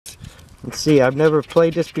Let's see, I've never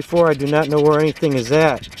played this before. I do not know where anything is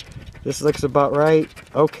at. This looks about right.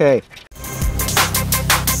 Okay.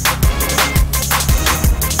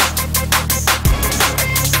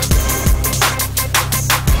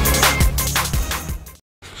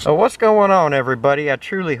 So what's going on, everybody? I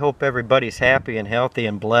truly hope everybody's happy and healthy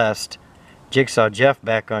and blessed. Jigsaw Jeff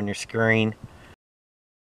back on your screen.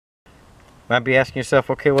 Might be asking yourself,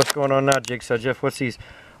 okay, what's going on now, Jigsaw Jeff? What's these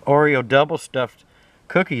Oreo double stuffed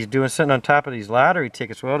cookies doing sitting on top of these lottery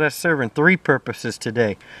tickets? Well, that's serving three purposes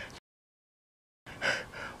today.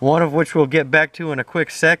 One of which we'll get back to in a quick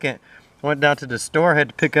second. I went down to the store, had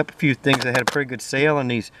to pick up a few things. I had a pretty good sale on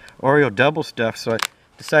these Oreo double stuff, so I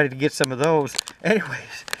decided to get some of those.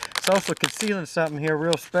 Anyways, it's also concealing something here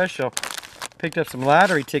real special. Picked up some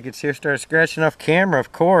lottery tickets here, started scratching off camera,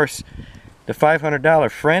 of course. The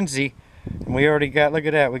 $500 Frenzy. And we already got, look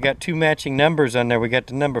at that, we got two matching numbers on there. We got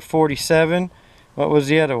the number 47. What was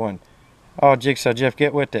the other one? Oh, Jigsaw Jeff,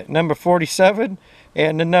 get with it. Number 47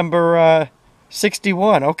 and the number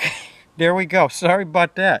 61. Okay, there we go. Sorry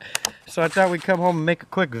about that. So I thought we'd come home and make a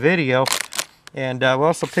quick video. And we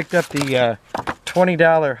also picked up the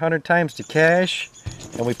 $20 100 times the cash.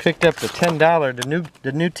 And we picked up the $10,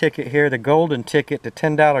 the new ticket here, the golden ticket, the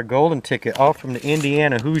 $10 golden ticket, all from the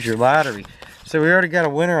Indiana Hoosier Lottery. So we already got a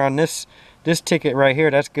winner on this ticket right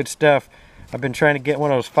here. That's good stuff. I've been trying to get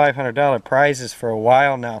one of those $500 prizes for a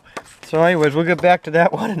while now. So anyways, we'll get back to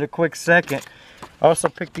that one in a quick second. I also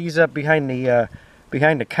picked these up behind the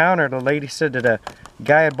counter. The lady said that a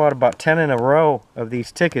guy had bought about 10 in a row of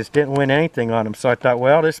these tickets, didn't win anything on them. So I thought,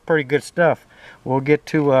 well, this is pretty good stuff. We'll get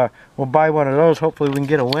to we'll buy one of those. Hopefully we can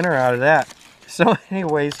get a winner out of that. So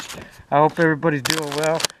anyways, I hope everybody's doing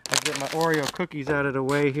well. I'll get my Oreo cookies out of the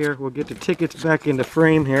way here. We'll get the tickets back into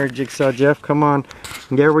frame here. Jigsaw Jeff, come on.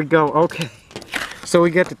 There we go. Okay. So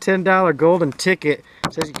we got the $10 golden ticket.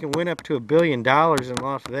 It says you can win up to $1 billion in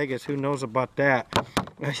Las Vegas. Who knows about that?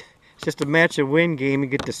 It's just a match and win game. You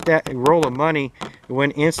get the roll of money. You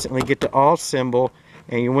win instantly. Get the all symbol.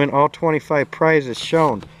 And you win all 25 prizes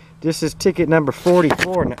shown. This is ticket number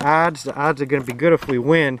 44. And the odds are going to be good if we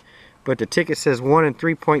win. But the ticket says 1 in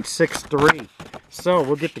 3.63. So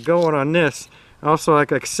we'll get to going on this. Also,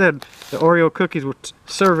 like I said, the Oreo cookies were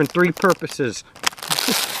serving three purposes.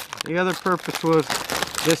 The other purpose was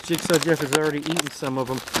this Jigsaw Jeff has already eaten some of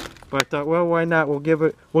them. But I thought, well, why not? We'll give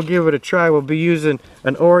it a try. We'll be using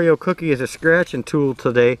an Oreo cookie as a scratching tool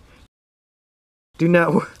today. Do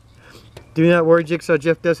not worry, Jigsaw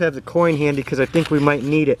Jeff does have the coin handy because I think we might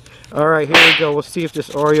need it. All right, here we go. We'll see if this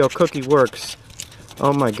Oreo cookie works.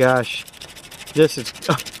 Oh my gosh, this is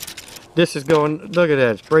going. Look at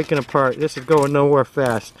that, it's breaking apart. This is going nowhere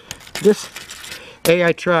fast. Hey,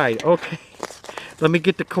 I tried. Okay, let me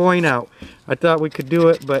get the coin out. I thought we could do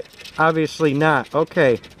it, but obviously not.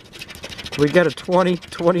 Okay, we got a 20,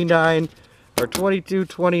 29, or 22,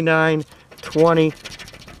 29, 20,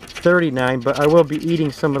 39, but I will be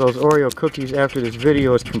eating some of those Oreo cookies after this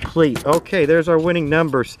video is complete. Okay, there's our winning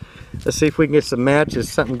numbers. Let's see if we can get some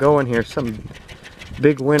matches, something going here, some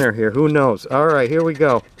big winner here. Who knows? All right, here we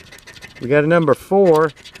go. We got a number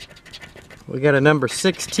 4. We got a number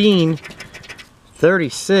 16,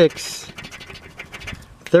 36,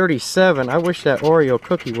 37. I wish that Oreo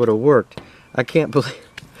cookie would have worked. I can't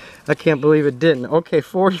believe it didn't. Okay,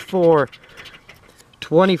 44,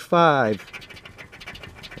 25.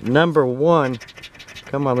 Number 1,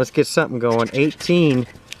 come on, let's get something going. 18,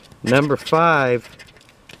 number 5,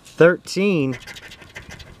 13,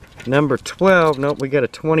 number 12, nope, we got a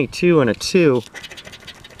 22 and a 2,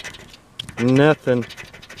 nothing.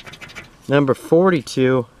 Number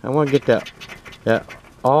 42, I want to get that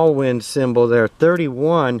all win symbol there.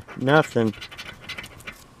 31, nothing.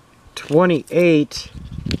 28,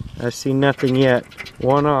 I see nothing yet,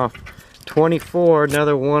 one off. 24,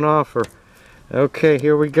 another one offer. Okay,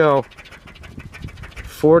 here we go.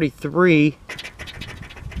 43,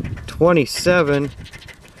 27,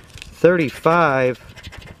 35,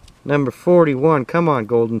 number 41. Come on,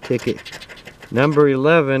 golden ticket. Number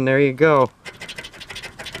 11, there you go.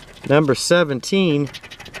 Number 17,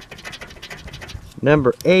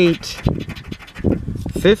 number 8,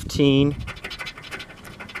 15,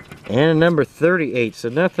 and number 38. So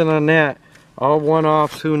nothing on that. All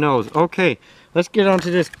one-offs, who knows. Okay. Let's get on to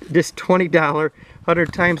this $20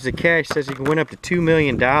 100 times the cash. Says you can win up to $2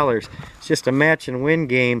 million. It's just a match and win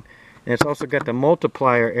game. And it's also got the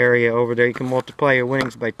multiplier area over there. You can multiply your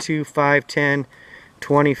winnings by 2, 5, 10,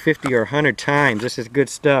 20, 50, or 100 times. This is good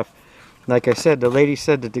stuff. Like I said, the lady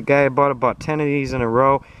said that the guy had bought about 10 of these in a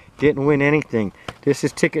row. Didn't win anything. This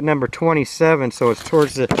is ticket number 27, so it's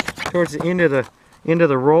towards the end of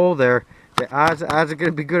the roll there. The odds are going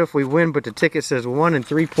to be good if we win, but the ticket says 1 and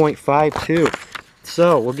 3.52.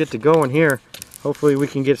 So we'll get to going here. Hopefully we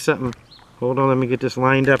can get something. Hold on, let me get this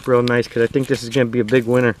lined up real nice because I think this is going to be a big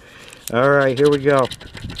winner. All right, here we go.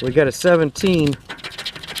 We got a 17,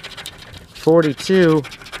 42,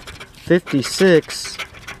 56,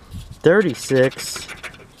 36,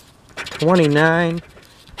 29,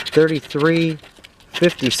 33,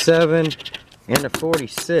 57, and a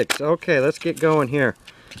 46. Okay, let's get going here.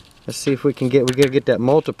 Let's see if we can get, we gotta get that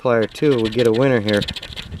multiplier too. We get a winner here.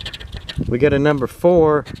 We got a number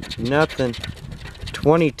 4, nothing.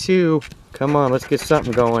 22, come on, let's get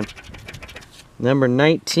something going. Number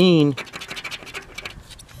 19,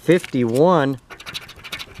 51,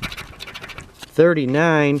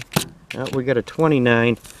 39. Oh, we got a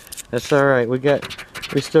 29. That's all right. We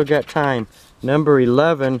still got time. Number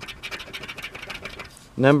 11,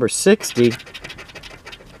 number 60,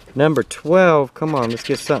 number 12. Come on, let's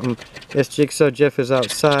get something. This Jigsaw Jeff is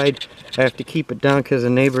outside. I have to keep it down because the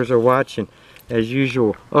neighbors are watching, as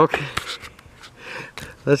usual. Okay,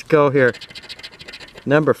 let's go here.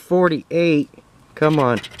 Number 48. Come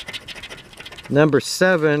on. Number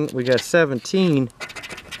 7. We got 17.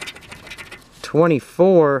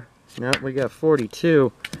 24. No, we got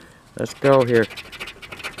 42. Let's go here.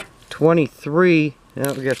 23.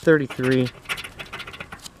 No, we got 33.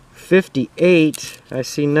 58. I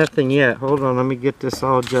see nothing yet. Hold on, let me get this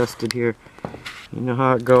all adjusted here. You know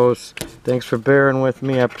how it goes. Thanks for bearing with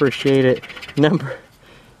me. I appreciate it.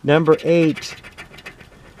 Number 8.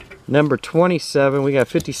 Number 27. We got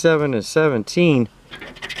 57 and 17.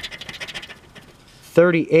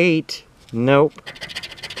 38. Nope.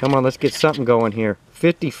 Come on, let's get something going here.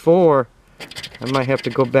 54. I might have to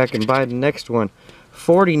go back and buy the next one.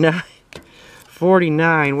 49.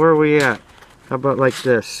 49. Where are we at? How about like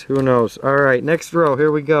this? Who knows? Alright, next row.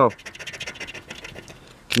 Here we go.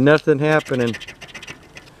 Nothing happening.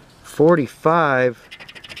 45.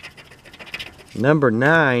 Number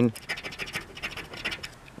 9.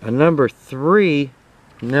 A number 3.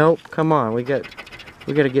 Nope. Come on. We got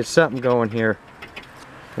to get something going here.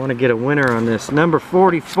 I want to get a winner on this. Number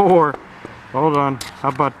 44. Hold on. How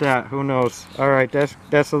about that? Who knows? Alright,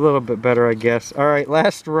 that's a little bit better, I guess. Alright,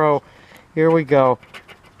 last row. Here we go.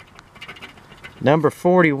 Number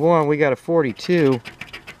 41. We got a 42.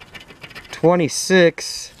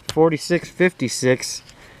 26. 46. 56.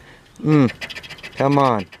 Come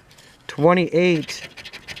on. 28.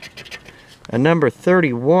 A number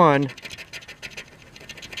 31.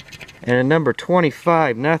 And a number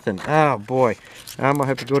 25. Nothing. Oh boy. I'm going to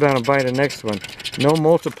have to go down and buy the next one. No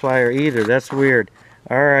multiplier either. That's weird.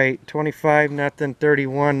 Alright, 25, nothing.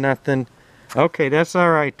 31, nothing. Okay, that's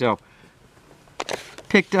alright though.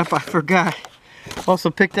 Picked up, I forgot. Also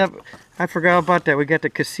picked up, I forgot about that. We got the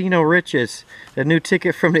Casino Riches. The new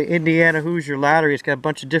ticket from the Indiana Hoosier Lottery. It's got a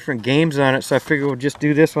bunch of different games on it, so I figured we'll just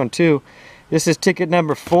do this one too. This is ticket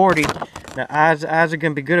number 40. The odds are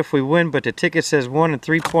going to be good if we win, but the ticket says 1 and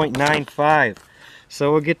 3.95.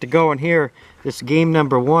 So we'll get to going here. This game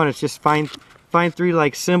number 1, it's just find 3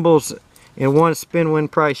 like symbols and 1 spin win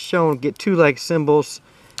prize shown. Get 2 like symbols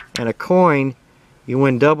and a coin. You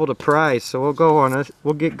win double the prize. So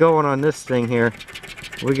we'll get going on this thing here.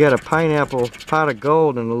 We got a pineapple, pot of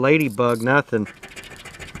gold, and a ladybug. Nothing.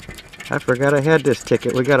 I forgot I had this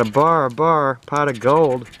ticket. We got a bar, pot of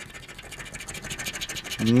gold.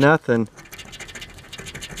 Nothing.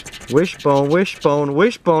 Wishbone, wishbone,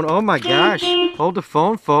 wishbone. Oh my gosh. Hold the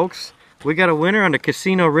phone, folks. We got a winner on the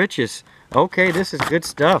Casino Riches. Okay, this is good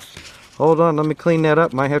stuff. Hold on, let me clean that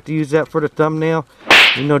up. Might have to use that for the thumbnail.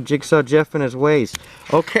 You know Jigsaw Jeff and his ways.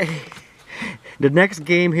 Okay. The next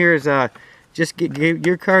game here is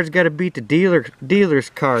your card's got to beat the dealer's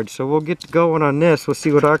card. So we'll get going on this. We'll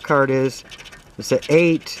see what our card is. It's an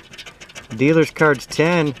 8. Dealer's card's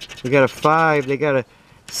 10. We got a 5. They got a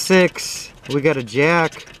 6. We got a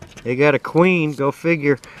jack. They got a queen. Go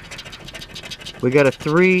figure. We got a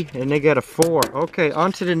 3 and they got a 4. Okay,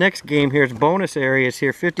 on to the next game. Here's bonus areas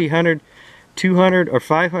here. 50, 100, 200 or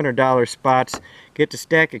 $500 spots. Get the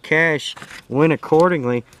stack of cash. Win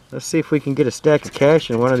accordingly. Let's see if we can get a stack of cash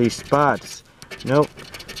in one of these spots. Nope.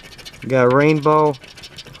 We got a rainbow,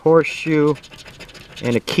 horseshoe,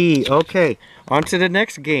 and a key. Okay, on to the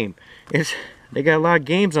next game. They got a lot of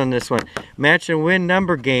games on this one. Match and win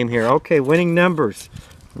number game here. Okay, winning numbers.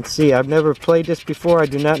 Let's see, I've never played this before. I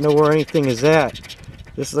do not know where anything is at.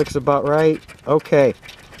 This looks about right. Okay,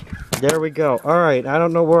 there we go. Alright, I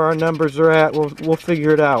don't know where our numbers are at. We'll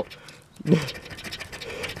figure it out.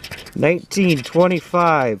 19,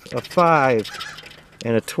 25, a 5,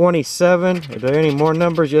 and a 27. Are there any more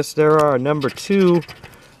numbers? Yes, there are. Number 2,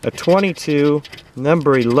 a 22,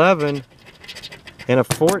 number 11, And a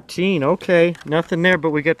 14. Okay, nothing there,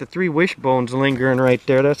 but we got the 3 wishbones lingering right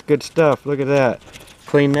there. That's good stuff. Look at that.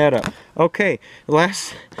 Clean that up. Okay,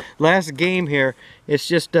 last game here. It's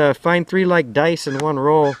just find 3 like dice in one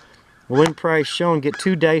roll. Win prize shown. Get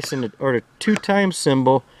 2 dice in or the 2 times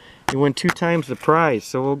symbol. You win 2 times the prize.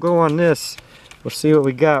 So we'll go on this. We'll see what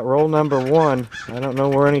we got. Roll number 1. I don't know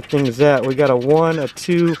where anything's at. We got a 1, a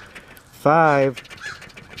 2, 5,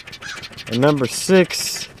 a number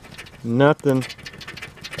 6, nothing.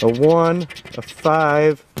 A 1, a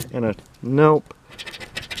 5, and a nope.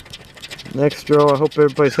 Next row, I hope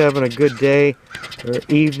everybody's having a good day or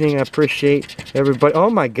evening. I appreciate everybody. Oh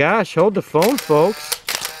my gosh, hold the phone, folks.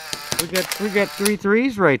 We got 3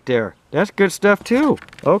 threes right there. That's good stuff too.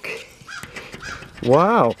 Okay.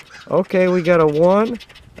 Wow. Okay, we got a 1,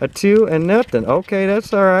 a 2, and nothing. Okay,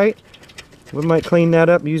 that's all right. We might clean that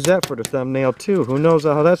up, use that for the thumbnail too. Who knows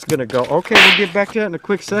how that's gonna go. Okay, we'll get back to that in a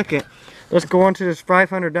quick second. Let's go on to this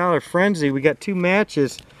 $500 frenzy. We got 2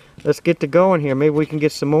 matches. Let's get to going here. Maybe we can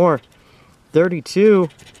get some more. 32,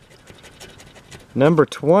 number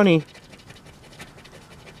 20,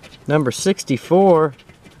 number 64,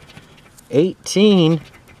 18,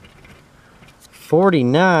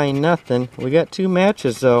 49, nothing. We got 2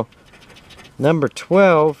 matches though. Number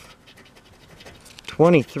 12,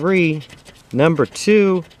 23, number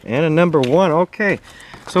 2, and a number 1. Okay.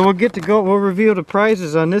 So we'll get to go. We'll reveal the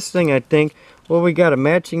prizes on this thing, I think. Well, we got a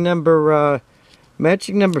matching number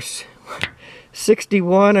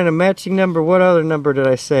 61 and a matching number. What other number did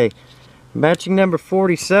I say? Matching number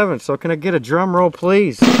 47. So can I get a drum roll,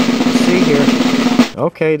 please? Let's see here.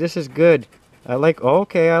 Okay, this is good. I like.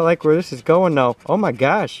 Okay, I like where this is going now. Oh my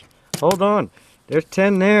gosh! Hold on. There's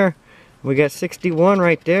 10 there. We got 61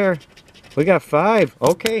 right there. We got 5.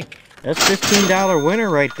 Okay, that's $15 winner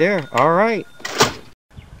right there. All right.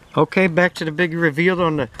 Okay, back to the big reveal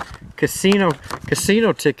on the casino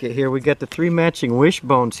ticket here. We got the 3 matching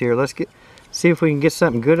wishbones here. Let's see if we can get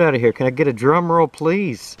something good out of here. Can I get a drum roll,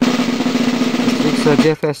 please? Looks like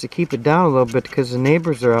Jeff has to keep it down a little bit because the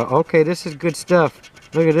neighbors are out. Okay, this is good stuff.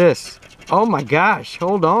 Look at this. Oh my gosh,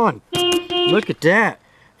 hold on. Look at that.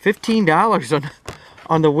 $15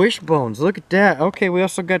 on the wishbones. Look at that. Okay, we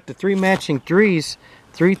also got the 3 matching threes.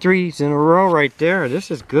 3 threes in a row right there.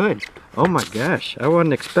 This is good. Oh my gosh, I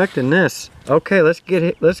wasn't expecting this. Okay, let's get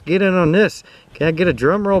in on this. Can I get a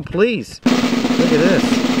drum roll, please? Look at this.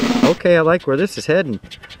 Okay, I like where this is heading.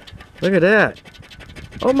 Look at that.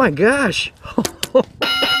 Oh my gosh. Look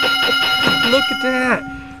at that.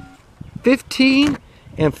 15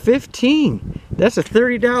 and 15. That's a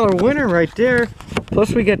 $30 winner right there.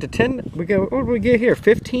 Plus we got the 10. We got, what do we get here?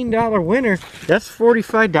 $15 winner. That's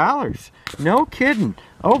 $45. No kidding.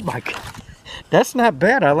 Oh my god. That's not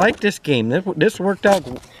bad. I like this game. This worked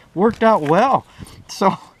out well.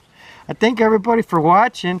 So I thank everybody for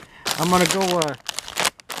watching. I'm gonna go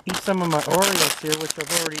eat some of my Oreos here, which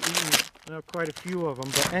I've already eaten quite a few of them.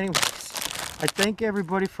 But anyways, I thank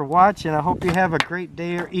everybody for watching. I hope you have a great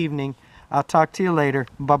day or evening. I'll talk to you later.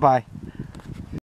 Bye bye.